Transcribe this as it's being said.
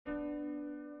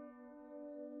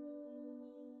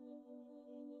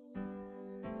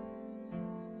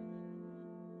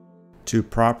To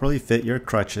properly fit your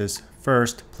crutches,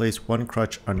 first place one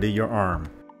crutch under your arm.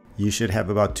 You should have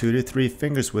about 2 to 3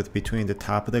 fingers width between the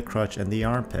top of the crutch and the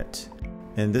armpit.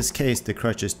 In this case, the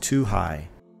crutch is too high.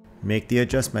 Make the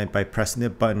adjustment by pressing the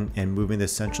button and moving the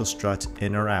central strut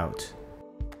in or out.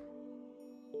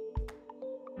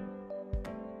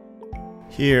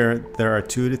 Here, there are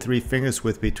 2 to 3 fingers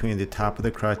width between the top of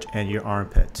the crutch and your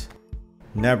armpit.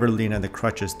 Never lean on the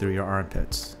crutches through your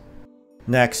armpits.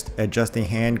 Next, adjust the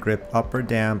hand grip up or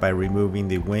down by removing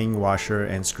the wing washer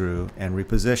and screw and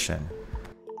reposition.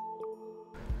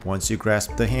 Once you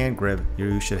grasp the hand grip,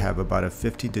 you should have about a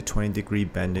 15 to 20 degree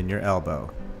bend in your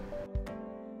elbow.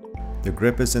 The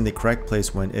grip is in the correct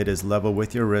place when it is level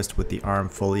with your wrist with the arm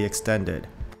fully extended.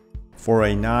 For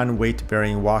a non-weight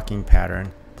bearing walking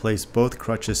pattern, place both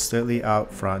crutches slightly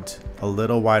out front, a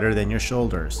little wider than your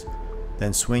shoulders.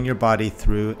 Then swing your body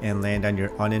through and land on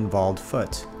your uninvolved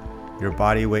foot. Your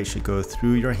body weight should go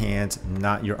through your hands,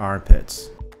 not your armpits.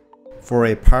 For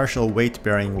a partial weight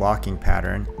bearing walking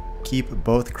pattern, keep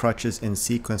both crutches in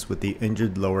sequence with the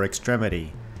injured lower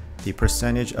extremity. The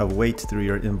percentage of weight through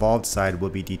your involved side will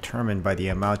be determined by the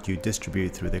amount you distribute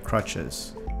through the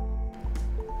crutches.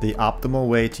 The optimal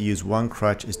way to use one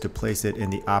crutch is to place it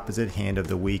in the opposite hand of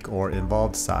the weak or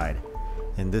involved side.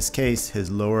 In this case,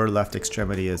 his lower left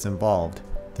extremity is involved.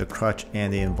 The crutch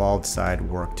and the involved side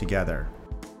work together.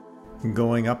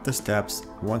 Going up the steps,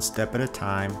 one step at a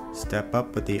time, step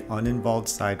up with the uninvolved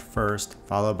side first,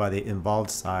 followed by the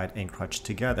involved side and crutch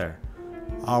together.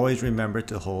 Always remember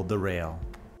to hold the rail.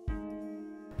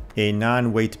 A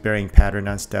non-weight bearing pattern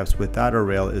on steps without a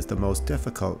rail is the most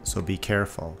difficult, so be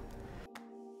careful.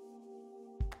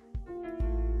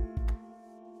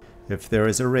 If there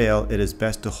is a rail, it is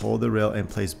best to hold the rail and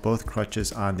place both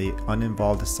crutches on the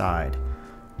uninvolved side.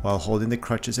 While holding the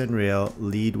crutches and rail,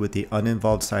 lead with the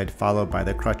uninvolved side followed by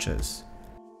the crutches.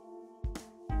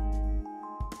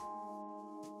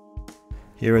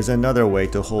 Here is another way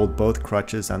to hold both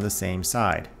crutches on the same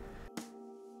side.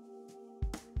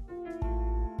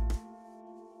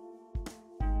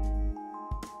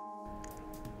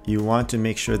 You want to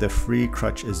make sure the free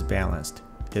crutch is balanced.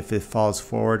 If it falls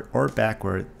forward or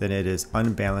backward, then it is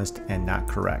unbalanced and not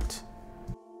correct.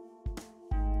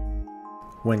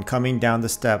 When coming down the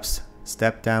steps,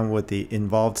 step down with the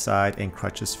involved side and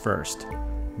crutches first,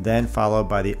 then followed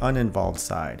by the uninvolved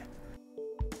side.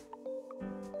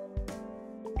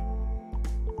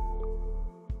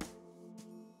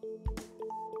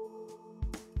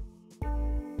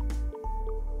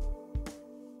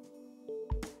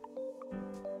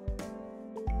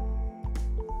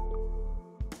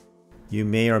 You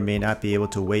may or may not be able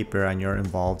to weight bear on your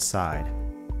involved side.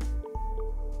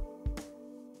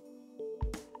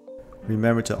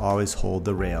 Remember to always hold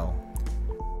the rail.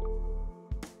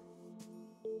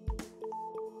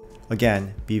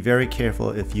 Again, be very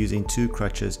careful if using 2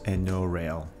 crutches and no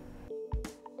rail.